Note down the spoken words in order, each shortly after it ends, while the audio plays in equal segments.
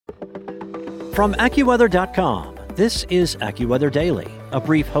From AccuWeather.com, this is AccuWeather Daily, a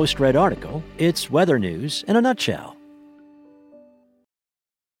brief host-read article. It's weather news in a nutshell.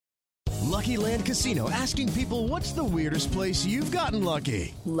 Lucky Land Casino, asking people, what's the weirdest place you've gotten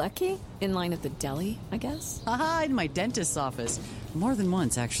lucky? Lucky? In line at the deli, I guess? Aha, in my dentist's office. More than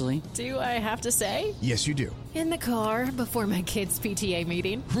once, actually. Do I have to say? Yes, you do. In the car before my kids' PTA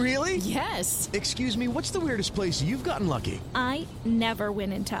meeting. Really? Yes. Excuse me, what's the weirdest place you've gotten lucky? I never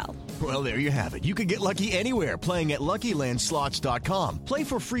win and tell. Well, there you have it. You can get lucky anywhere, playing at LuckyLandSlots.com. Play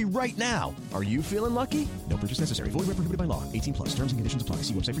for free right now. Are you feeling lucky? No purchase necessary. Void where prohibited by law. 18+. Terms and conditions apply.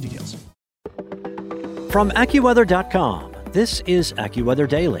 See website for details. From AccuWeather.com, this is AccuWeather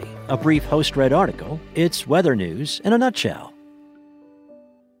Daily, a brief host-read article. It's weather news in a nutshell.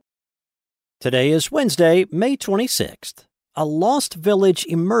 Today is Wednesday, May 26th. A lost village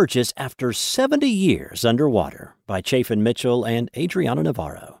emerges after 70 years underwater by Chafin Mitchell and Adriana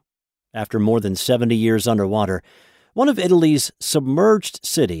Navarro. After more than 70 years underwater, one of Italy's submerged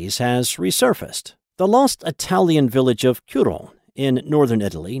cities has resurfaced. The lost Italian village of Curon in northern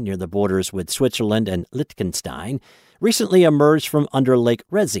Italy, near the borders with Switzerland and Liechtenstein, recently emerged from under Lake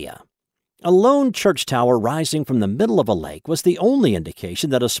Rezia. A lone church tower rising from the middle of a lake was the only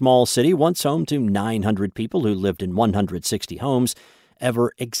indication that a small city once home to 900 people who lived in 160 homes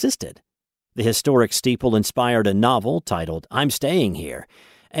ever existed. The historic steeple inspired a novel titled I'm Staying Here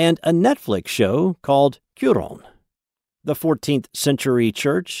and a Netflix show called Curon. The 14th century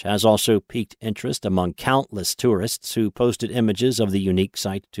church has also piqued interest among countless tourists who posted images of the unique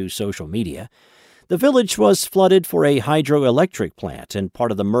site to social media. The village was flooded for a hydroelectric plant and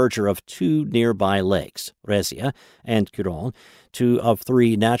part of the merger of two nearby lakes, Rezia and Curon, two of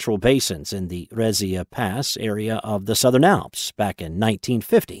three natural basins in the Rezia Pass area of the Southern Alps back in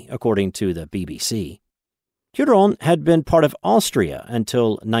 1950, according to the BBC. Curon had been part of Austria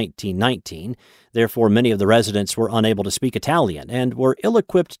until 1919, therefore many of the residents were unable to speak Italian and were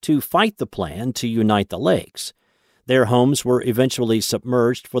ill-equipped to fight the plan to unite the lakes. Their homes were eventually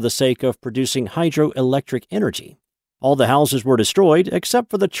submerged for the sake of producing hydroelectric energy. All the houses were destroyed except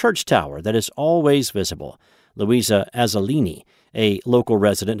for the church tower that is always visible. Luisa Azzolini, a local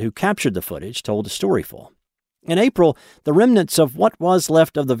resident who captured the footage, told Storyful. In April, the remnants of what was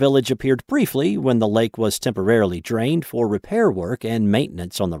left of the village appeared briefly when the lake was temporarily drained for repair work and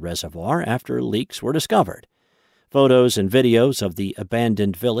maintenance on the reservoir after leaks were discovered. Photos and videos of the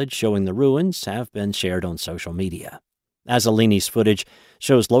abandoned village showing the ruins have been shared on social media. Azzolini's footage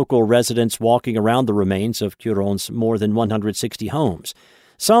shows local residents walking around the remains of Curon's more than 160 homes.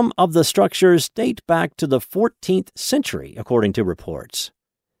 Some of the structures date back to the 14th century, according to reports.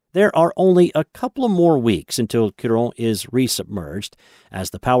 There are only a couple of more weeks until Curon is resubmerged, as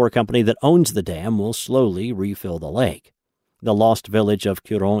the power company that owns the dam will slowly refill the lake. The lost village of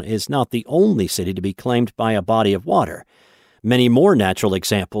Curon is not the only city to be claimed by a body of water. Many more natural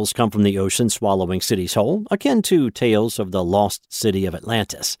examples come from the ocean swallowing cities whole, akin to tales of the lost city of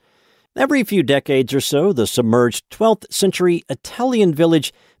Atlantis. Every few decades or so, the submerged 12th century Italian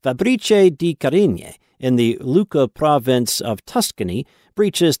village Fabrice di Carigne in the Lucca province of Tuscany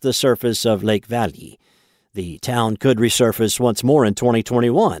breaches the surface of Lake Valley. The town could resurface once more in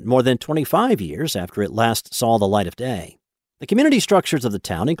 2021, more than 25 years after it last saw the light of day. The community structures of the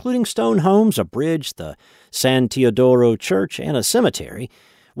town, including stone homes, a bridge, the San Teodoro Church, and a cemetery,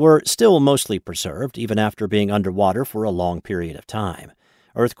 were still mostly preserved, even after being underwater for a long period of time.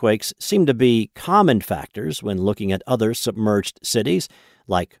 Earthquakes seem to be common factors when looking at other submerged cities,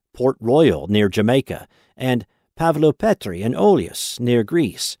 like Port Royal near Jamaica and Pavlopetri and Olius near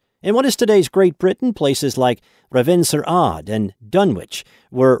Greece. In what is today's Great Britain, places like Ravensur-Ad and Dunwich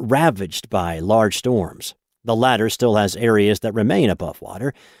were ravaged by large storms. The latter still has areas that remain above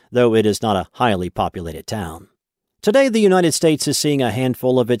water, though it is not a highly populated town. Today, the United States is seeing a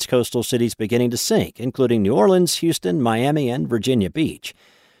handful of its coastal cities beginning to sink, including New Orleans, Houston, Miami, and Virginia Beach.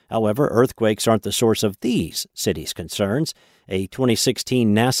 However, earthquakes aren't the source of these cities' concerns. A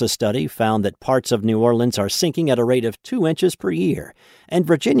 2016 NASA study found that parts of New Orleans are sinking at a rate of 2 inches per year, and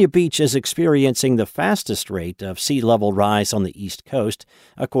Virginia Beach is experiencing the fastest rate of sea level rise on the East Coast,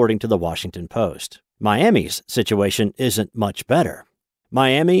 according to the Washington Post. Miami's situation isn't much better.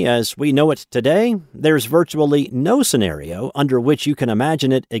 Miami, as we know it today, there's virtually no scenario under which you can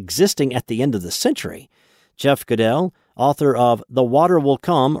imagine it existing at the end of the century. Jeff Goodell, author of The Water Will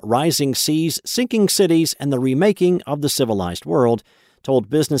Come, Rising Seas, Sinking Cities, and the Remaking of the Civilized World, told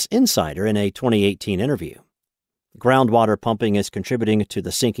Business Insider in a 2018 interview. Groundwater pumping is contributing to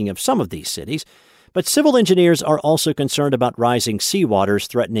the sinking of some of these cities, but civil engineers are also concerned about rising seawaters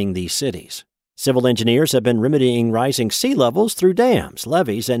threatening these cities. Civil engineers have been remedying rising sea levels through dams,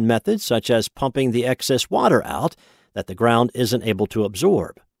 levees, and methods such as pumping the excess water out that the ground isn't able to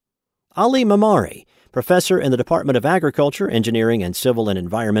absorb. Ali Mamari, professor in the Department of Agriculture, Engineering, and Civil and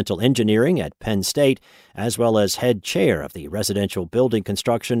Environmental Engineering at Penn State, as well as head chair of the Residential Building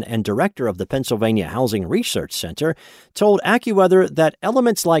Construction and director of the Pennsylvania Housing Research Center, told AccuWeather that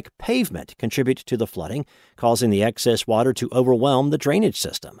elements like pavement contribute to the flooding, causing the excess water to overwhelm the drainage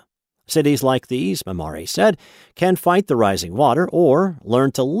system. Cities like these, Mamari said, can fight the rising water or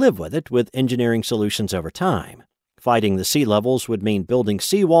learn to live with it with engineering solutions over time. Fighting the sea levels would mean building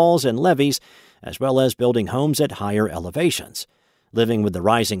seawalls and levees, as well as building homes at higher elevations. Living with the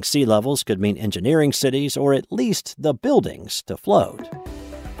rising sea levels could mean engineering cities, or at least the buildings, to float.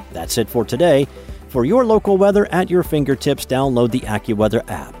 That's it for today. For your local weather at your fingertips, download the AccuWeather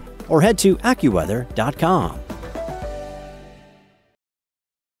app or head to AccuWeather.com.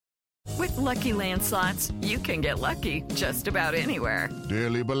 With Lucky Land Slots, you can get lucky just about anywhere.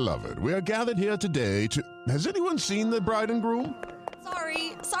 Dearly beloved, we are gathered here today to... Has anyone seen the bride and groom?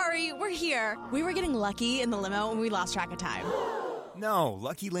 Sorry, we're here. We were getting lucky in the limo and we lost track of time. No,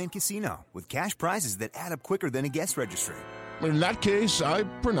 Lucky Land Casino, with cash prizes that add up quicker than a guest registry. In that case, I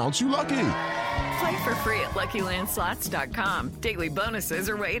pronounce you lucky. Play for free at LuckyLandSlots.com. Daily bonuses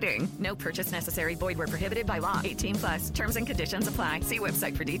are waiting. No purchase necessary. Void where prohibited by law. 18+. Terms and conditions apply. See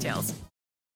website for details.